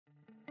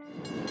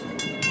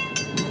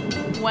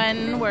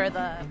When were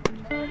the...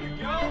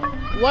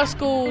 What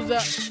schools...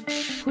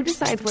 Who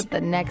decides what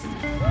the next...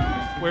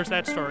 Where's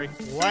that story?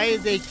 Why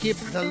they keep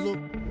the loop?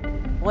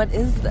 What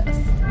is this?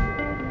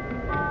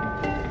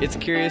 It's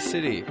Curious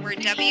City, where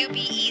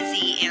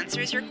WBEZ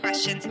answers your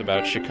questions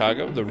about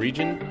Chicago, the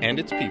region, and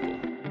its people.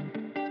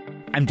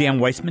 I'm Dan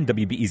Weissman,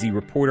 WBEZ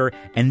reporter,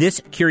 and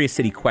this Curious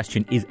City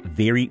question is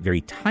very,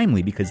 very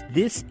timely because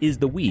this is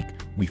the week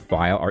we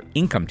file our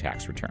income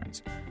tax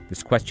returns.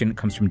 This question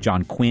comes from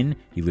John Quinn.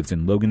 He lives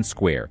in Logan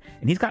Square,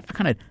 and he's got a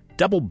kind of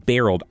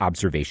double-barreled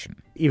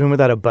observation. Even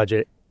without a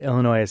budget,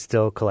 Illinois is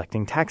still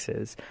collecting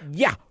taxes.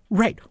 Yeah,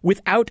 right.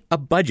 Without a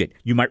budget.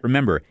 You might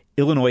remember,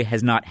 Illinois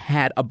has not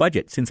had a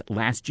budget since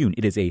last June.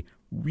 It is a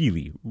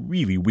really,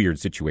 really weird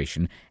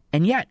situation,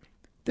 and yet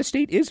the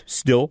state is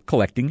still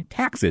collecting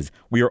taxes.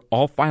 We are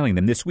all filing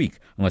them this week,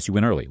 unless you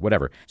went early,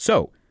 whatever.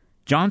 So,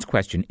 John's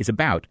question is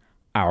about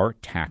our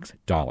tax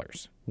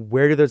dollars.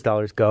 Where do those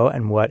dollars go,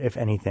 and what, if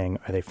anything,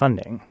 are they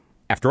funding?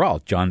 After all,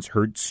 John's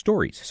heard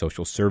stories,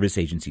 social service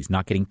agencies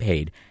not getting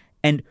paid,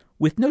 and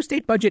with no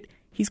state budget,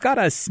 he's got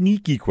a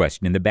sneaky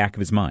question in the back of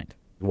his mind.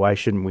 Why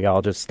shouldn't we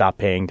all just stop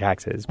paying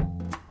taxes?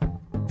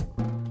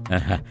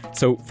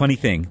 So, funny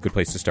thing, good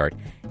place to start.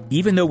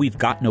 Even though we've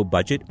got no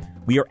budget,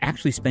 we are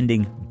actually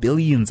spending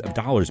billions of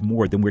dollars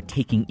more than we're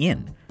taking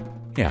in.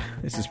 Yeah,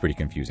 this is pretty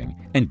confusing.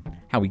 And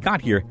how we got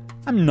here,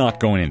 I'm not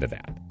going into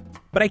that.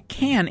 But I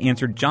can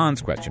answer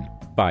John's question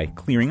by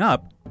clearing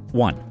up,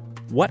 1,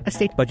 what a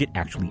state budget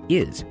actually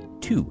is.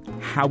 2,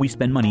 how we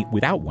spend money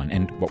without one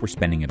and what we're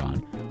spending it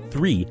on.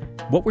 3,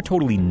 what we're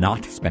totally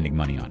not spending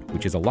money on,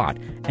 which is a lot.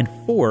 And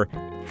 4,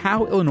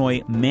 how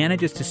Illinois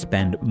manages to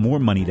spend more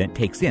money than it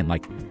takes in,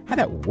 like how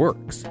that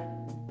works.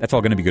 That's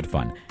all going to be good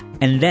fun.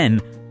 And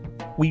then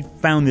we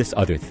found this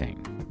other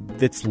thing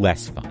that's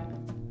less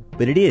fun.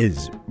 But it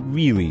is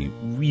really,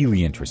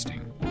 really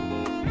interesting.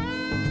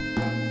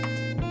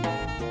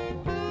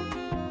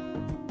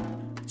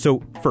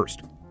 So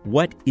first,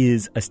 what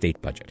is a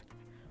state budget?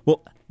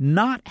 Well,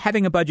 not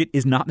having a budget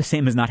is not the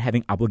same as not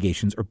having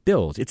obligations or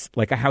bills. It's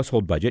like a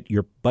household budget.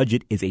 Your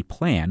budget is a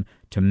plan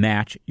to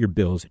match your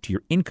bills to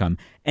your income.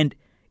 And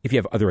if you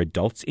have other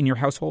adults in your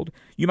household,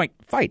 you might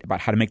fight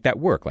about how to make that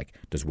work. Like,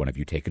 does one of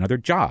you take another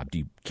job? Do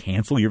you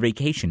cancel your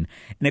vacation?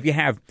 And if you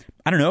have,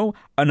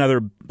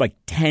 another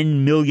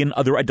 10 million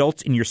other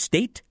adults in your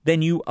state,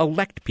 then you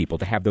elect people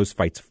to have those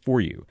fights for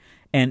you.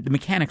 And the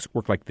mechanics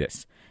work like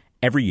this.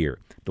 Every year,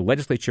 the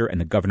legislature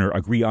and the governor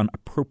agree on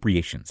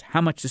appropriations,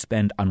 how much to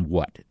spend on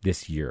what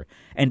this year.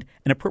 And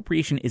an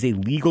appropriation is a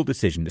legal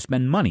decision to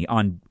spend money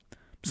on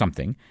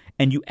something,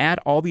 and you add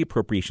all the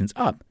appropriations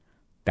up.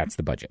 That's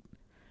the budget.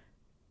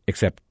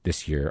 Except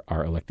this year,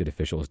 our elected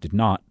officials did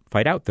not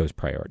fight out those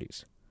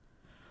priorities.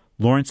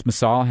 Lawrence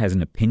Masal has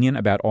an opinion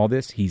about all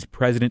this. He's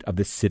president of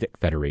the Civic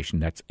Federation.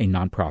 That's a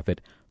nonprofit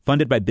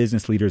funded by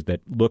business leaders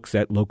that looks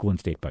at local and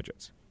state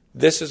budgets.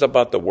 This is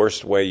about the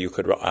worst way you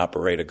could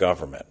operate a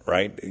government,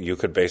 right? You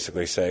could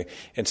basically say,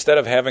 instead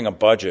of having a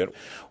budget,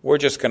 we're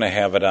just going to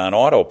have it on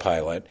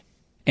autopilot.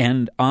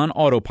 And on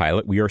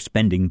autopilot, we are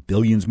spending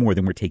billions more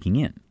than we're taking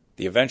in.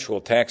 The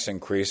eventual tax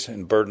increase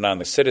and burden on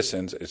the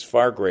citizens is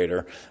far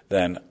greater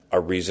than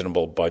a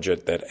reasonable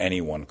budget that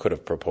anyone could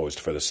have proposed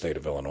for the state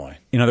of Illinois.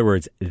 In other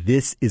words,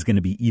 this is going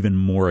to be even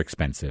more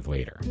expensive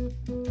later.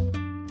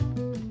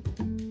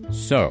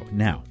 So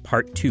now,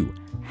 part 2.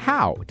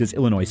 How does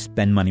Illinois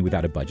spend money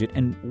without a budget,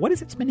 and what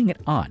is it spending it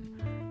on?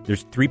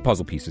 There's 3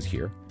 puzzle pieces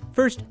here.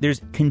 First,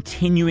 there's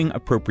continuing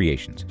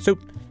appropriations. So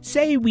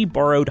say we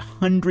borrowed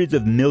hundreds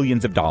of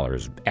millions of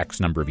dollars X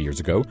number of years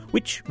ago,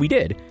 which we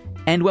did.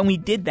 And when we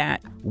did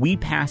that, we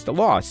passed a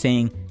law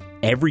saying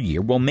every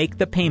year we'll make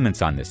the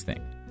payments on this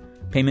thing.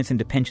 Payments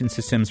into pension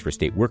systems for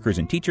state workers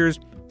and teachers,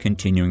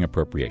 continuing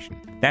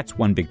appropriation. That's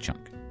one big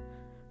chunk.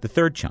 The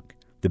third chunk,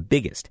 the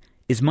biggest,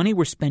 is money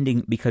we're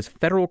spending because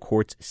federal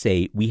courts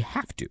say we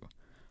have to.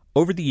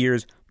 Over the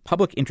years,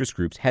 public interest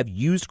groups have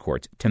used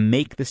courts to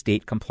make the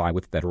state comply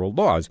with federal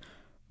laws,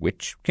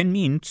 which can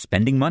mean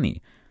spending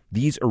money.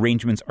 These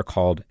arrangements are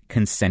called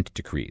consent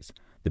decrees.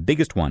 The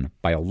biggest one,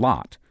 by a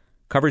lot,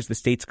 covers the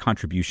state's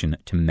contribution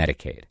to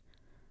Medicaid.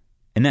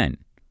 And then,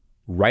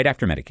 right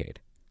after Medicaid,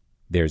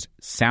 there's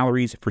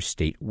salaries for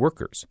state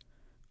workers.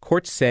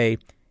 Courts say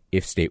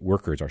if state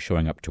workers are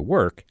showing up to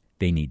work,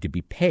 they need to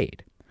be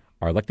paid.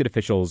 Our elected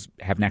officials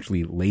haven't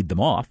actually laid them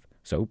off,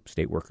 so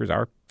state workers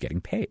are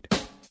getting paid.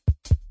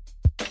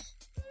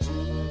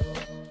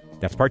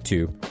 That's part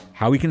 2,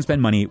 how we can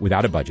spend money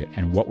without a budget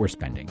and what we're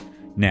spending.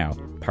 Now,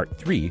 part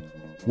 3,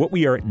 what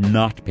we are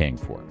not paying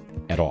for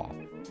at all.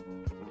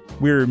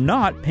 We're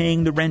not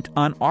paying the rent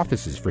on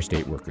offices for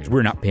state workers.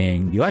 We're not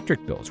paying the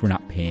electric bills. We're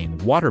not paying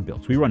water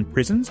bills. We run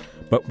prisons,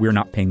 but we're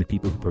not paying the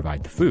people who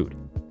provide the food.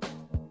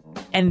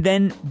 And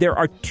then there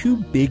are 2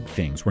 big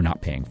things we're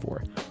not paying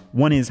for.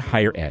 One is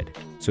higher ed,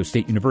 so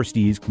state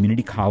universities,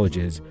 community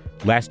colleges.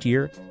 Last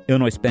year,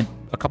 Illinois spent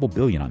a couple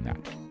billion on that.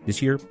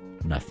 This year,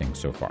 nothing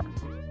so far.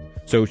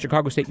 So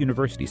Chicago State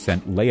University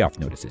sent layoff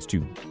notices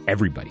to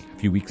everybody a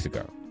few weeks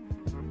ago.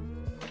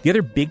 The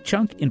other big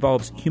chunk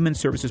involves human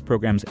services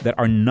programs that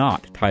are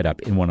not tied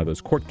up in one of those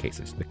court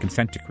cases, the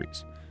consent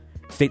decrees.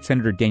 State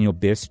Senator Daniel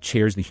Biss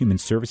chairs the Human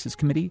Services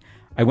Committee.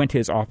 I went to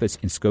his office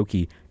in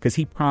Skokie because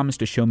he promised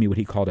to show me what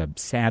he called a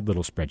sad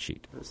little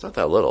spreadsheet. It's not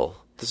that little.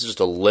 This is just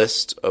a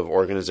list of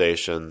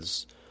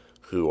organizations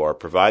who are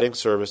providing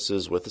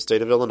services with the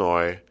state of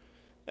Illinois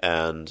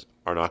and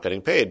are not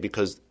getting paid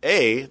because,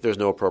 A, there's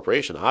no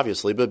appropriation,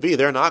 obviously, but B,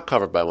 they're not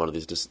covered by one of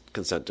these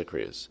consent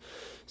decrees.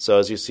 So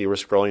as you see, we're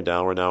scrolling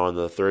down. We're now on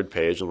the third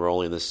page, and we're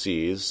only in the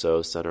C's,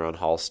 so Center on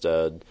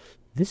Halstead.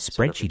 This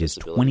spreadsheet is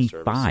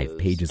 25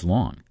 pages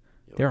long.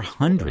 There are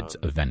hundreds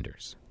of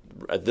vendors.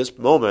 At this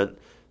moment,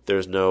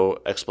 there's no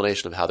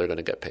explanation of how they're going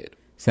to get paid.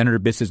 Senator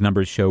Biss's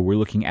numbers show we're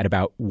looking at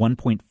about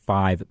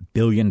 $1.5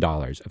 billion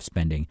of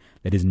spending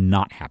that is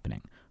not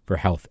happening for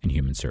health and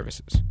human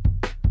services.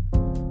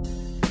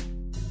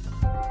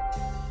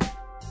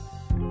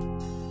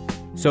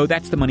 So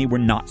that's the money we're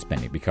not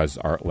spending because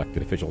our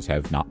elected officials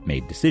have not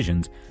made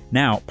decisions.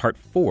 Now, part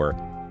 4,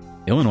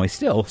 Illinois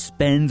still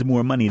spends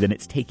more money than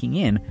it's taking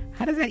in.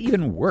 How does that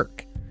even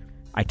work?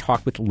 I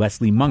talked with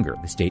Leslie Munger,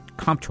 the state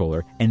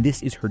comptroller, and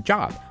this is her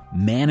job,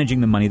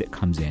 managing the money that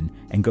comes in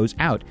and goes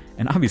out.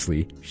 And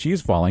obviously, she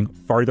is falling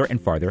farther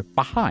and farther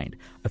behind.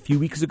 A few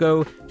weeks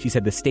ago, she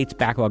said the state's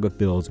backlog of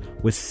bills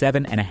was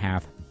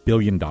 $7.5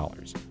 billion.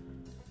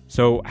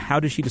 So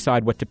how does she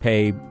decide what to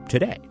pay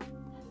today?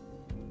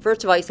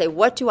 First of all, you say,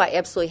 what do I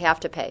absolutely have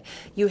to pay?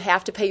 You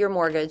have to pay your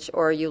mortgage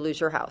or you lose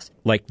your house.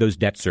 Like those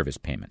debt service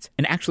payments.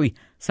 And actually,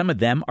 some of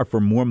them are for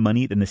more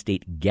money than the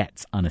state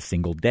gets on a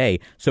single day.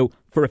 So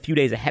for a few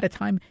days ahead of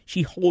time,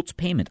 she holds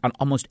payment on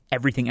almost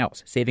everything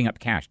else, saving up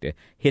cash to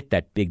hit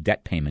that big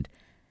debt payment.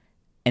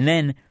 And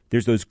then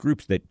there's those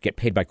groups that get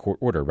paid by court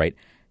order, right?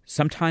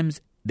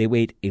 Sometimes they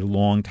wait a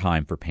long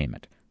time for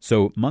payment.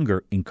 So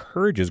Munger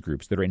encourages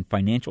groups that are in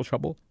financial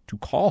trouble to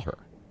call her.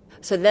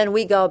 So then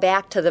we go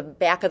back to the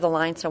back of the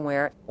line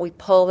somewhere. We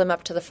pull them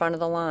up to the front of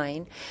the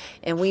line,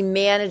 and we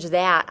manage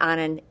that on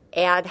an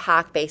ad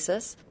hoc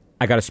basis.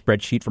 I got a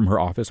spreadsheet from her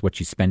office, what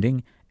she's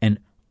spending, and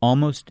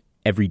almost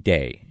every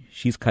day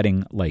she's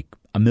cutting like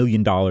 $1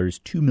 million,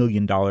 $2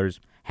 million,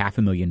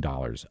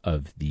 $500,000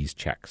 of these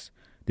checks.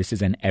 This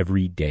is an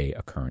everyday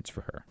occurrence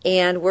for her.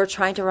 And we're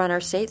trying to run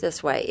our state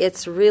this way.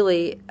 It's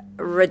really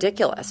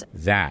ridiculous.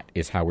 That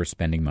is how we're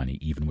spending money,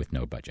 even with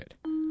no budget.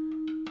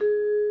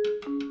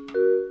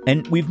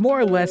 And we've more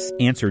or less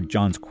answered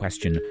John's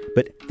question,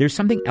 but there's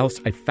something else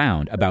I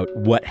found about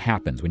what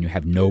happens when you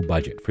have no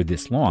budget for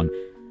this long.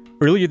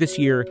 Earlier this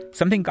year,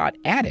 something got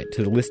added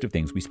to the list of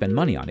things we spend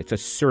money on. It's a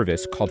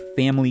service called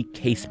Family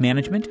Case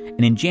Management,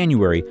 and in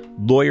January,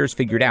 lawyers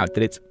figured out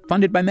that it's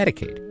funded by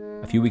Medicaid.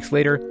 A few weeks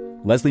later,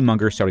 Leslie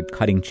Munger started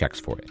cutting checks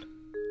for it.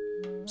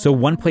 So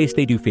one place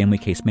they do family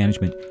case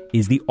management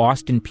is the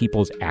Austin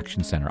People's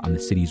Action Center on the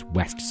city's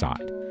west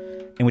side.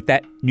 And with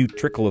that new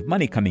trickle of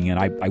money coming in,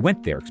 I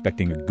went there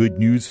expecting a good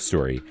news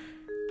story.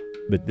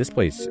 But this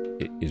place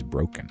is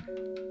broken.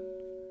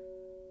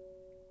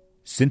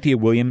 Cynthia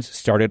Williams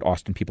started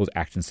Austin People's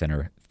Action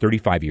Center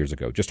 35 years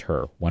ago, just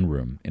her, one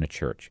room in a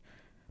church.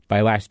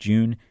 By last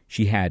June,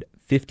 she had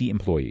 50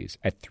 employees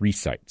at 3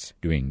 sites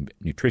doing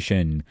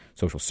nutrition,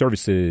 social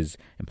services,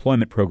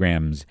 employment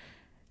programs,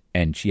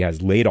 and she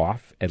has laid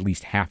off at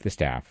least half the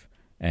staff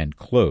and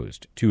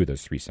closed 2 of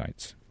those 3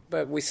 sites.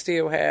 But we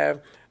still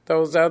have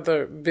those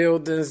other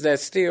buildings that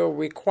still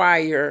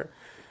require,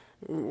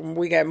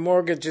 we got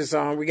mortgages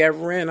on, we got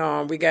rent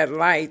on, we got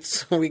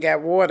lights, we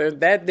got water.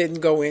 That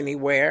didn't go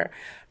anywhere.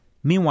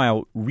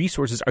 Meanwhile,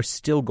 resources are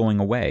still going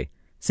away.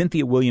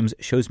 Cynthia Williams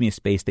shows me a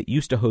space that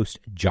used to host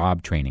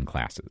job training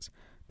classes.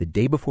 The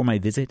day before my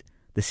visit,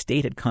 the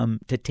state had come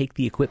to take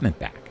the equipment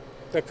back.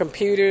 The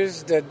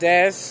computers, the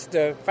desks,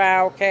 the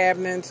file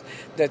cabinets,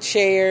 the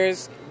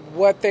chairs,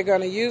 what they're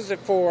going to use it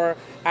for,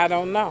 I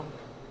don't know.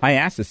 I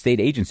asked the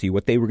state agency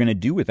what they were going to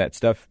do with that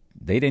stuff.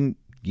 They didn't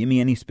give me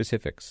any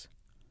specifics.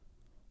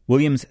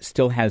 Williams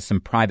still has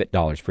some private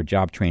dollars for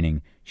job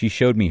training. She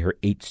showed me her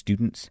 8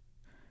 students.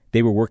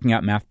 They were working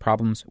out math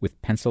problems with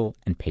pencil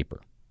and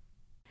paper.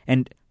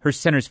 And her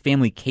center's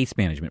family case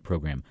management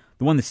program,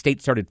 the one the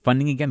state started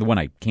funding again, the one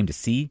I came to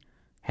see,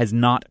 has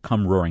not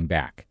come roaring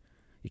back.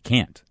 It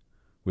can't.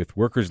 With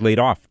workers laid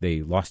off,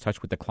 they lost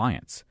touch with the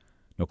clients.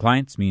 No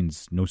clients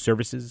means no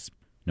services,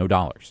 no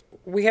dollars.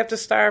 We have to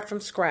start from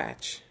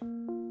scratch.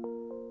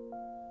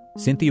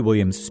 Cynthia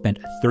Williams spent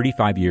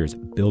 35 years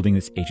building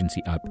this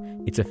agency up.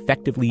 It's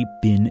effectively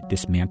been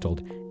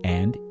dismantled,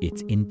 and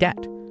it's in debt.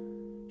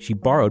 She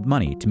borrowed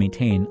money to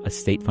maintain a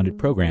state-funded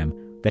program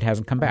that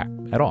hasn't come back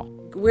at all.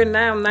 We're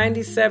now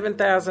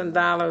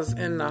 $97,000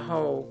 in the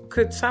hole.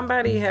 Could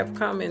somebody have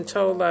come and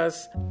told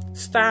us,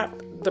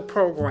 stop the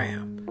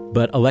program?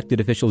 But elected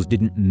officials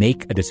didn't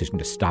make a decision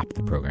to stop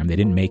the program. They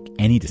didn't make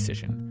any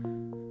decision.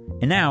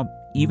 And now,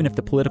 even if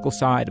the political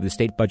side of the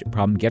state budget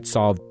problem gets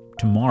solved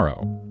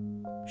tomorrow,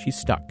 she's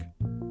stuck.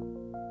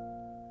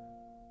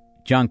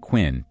 John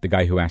Quinn, the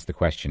guy who asked the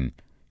question,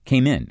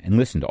 came in and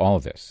listened to all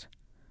of this.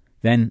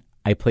 Then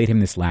I played him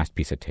this last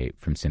piece of tape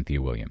from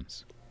Cynthia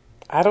Williams.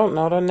 I don't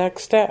know the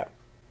next step.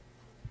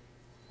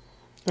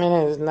 And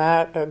it is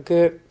not a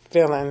good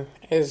feeling.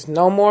 It's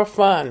no more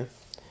fun.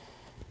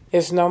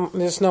 It's no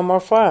more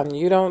fun.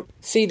 You don't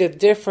see the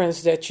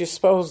difference that you're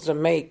supposed to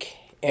make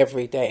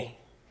every day.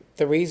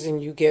 The reason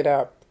you get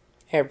up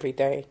every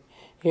day.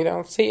 You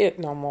don't see it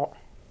no more.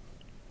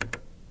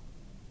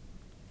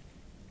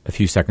 A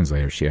few seconds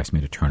later, she asked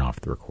me to turn off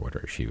the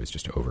recorder. She was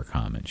just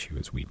overcome and she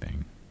was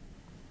weeping.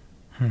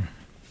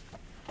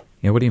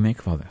 Yeah, what do you make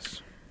of all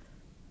this?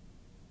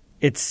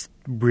 It's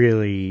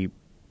really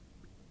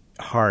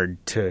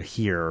hard to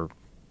hear.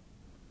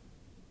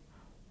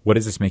 What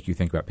does this make you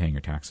think about paying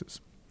your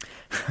taxes?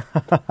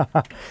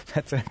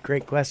 That's a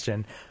great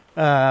question.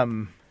 That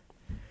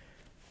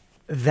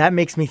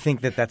makes me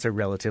think that that's a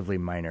relatively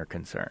minor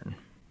concern.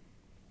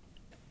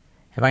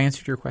 Have I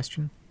answered your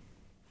question?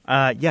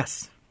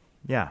 Yes.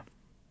 Yeah.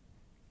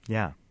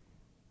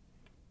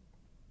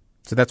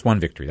 So that's one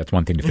victory. That's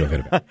one thing to feel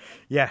good about.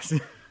 Yes.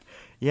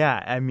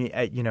 Yeah. I mean,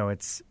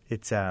 it's.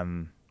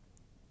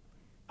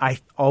 I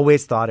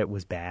always thought it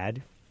was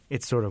bad.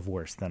 It's sort of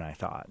worse than I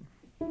thought.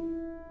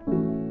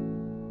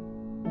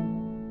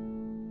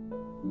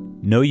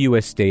 No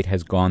U.S. state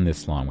has gone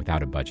this long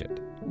without a budget.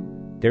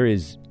 There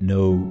is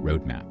no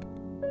roadmap.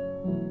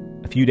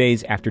 A few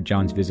days after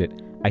John's visit,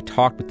 I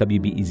talked with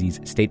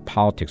WBEZ's state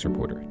politics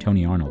reporter,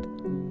 Tony Arnold.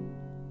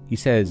 He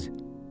says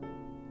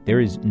there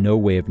is no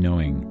way of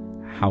knowing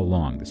how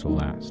long this will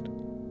last.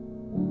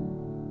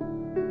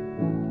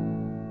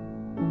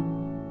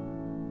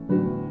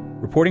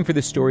 Reporting for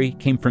this story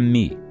came from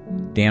me,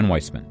 Dan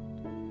Weissman.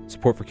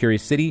 Support for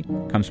Curious City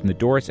comes from the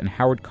Doris and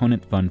Howard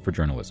Conant Fund for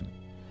Journalism.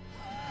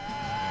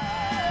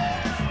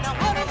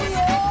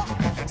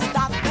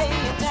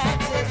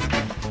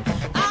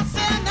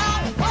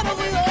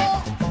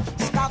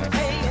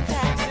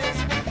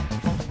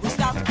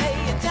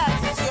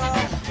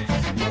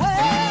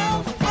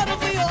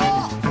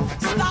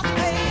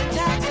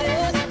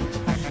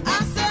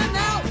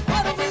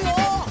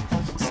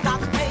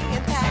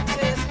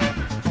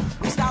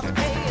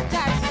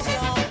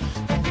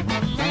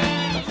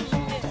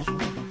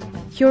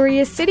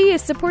 Curious City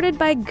is supported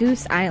by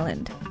Goose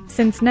Island.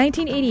 Since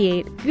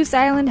 1988, Goose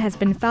Island has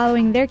been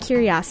following their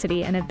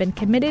curiosity and have been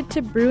committed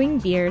to brewing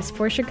beers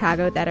for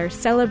Chicago that are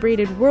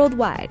celebrated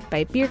worldwide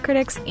by beer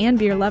critics and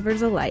beer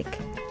lovers alike.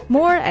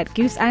 More at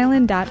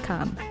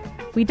gooseisland.com.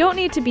 We don't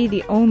need to be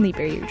the only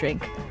beer you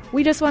drink.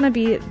 We just want to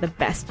be the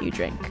best you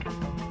drink.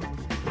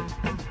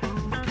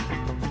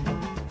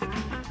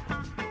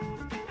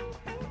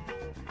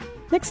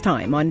 Next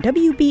time on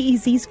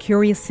WBEZ's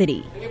Curious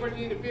City.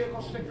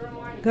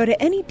 Go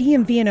to any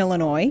DMV in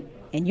Illinois,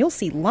 and you'll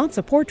see lots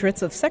of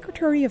portraits of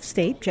Secretary of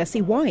State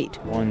Jesse White.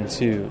 1,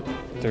 2,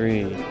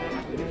 3,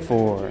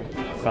 4,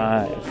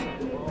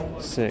 5,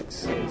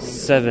 6,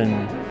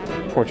 7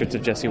 portraits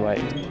of Jesse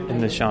White in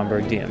the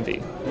Schaumburg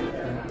DMV.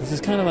 This is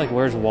kind of like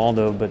Where's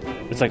Waldo, but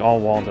it's like all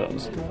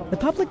Waldos. The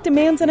public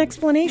demands an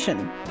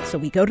explanation, so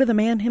we go to the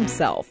man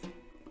himself.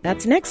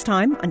 That's next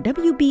time on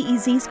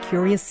WBEZ's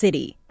Curious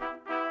City.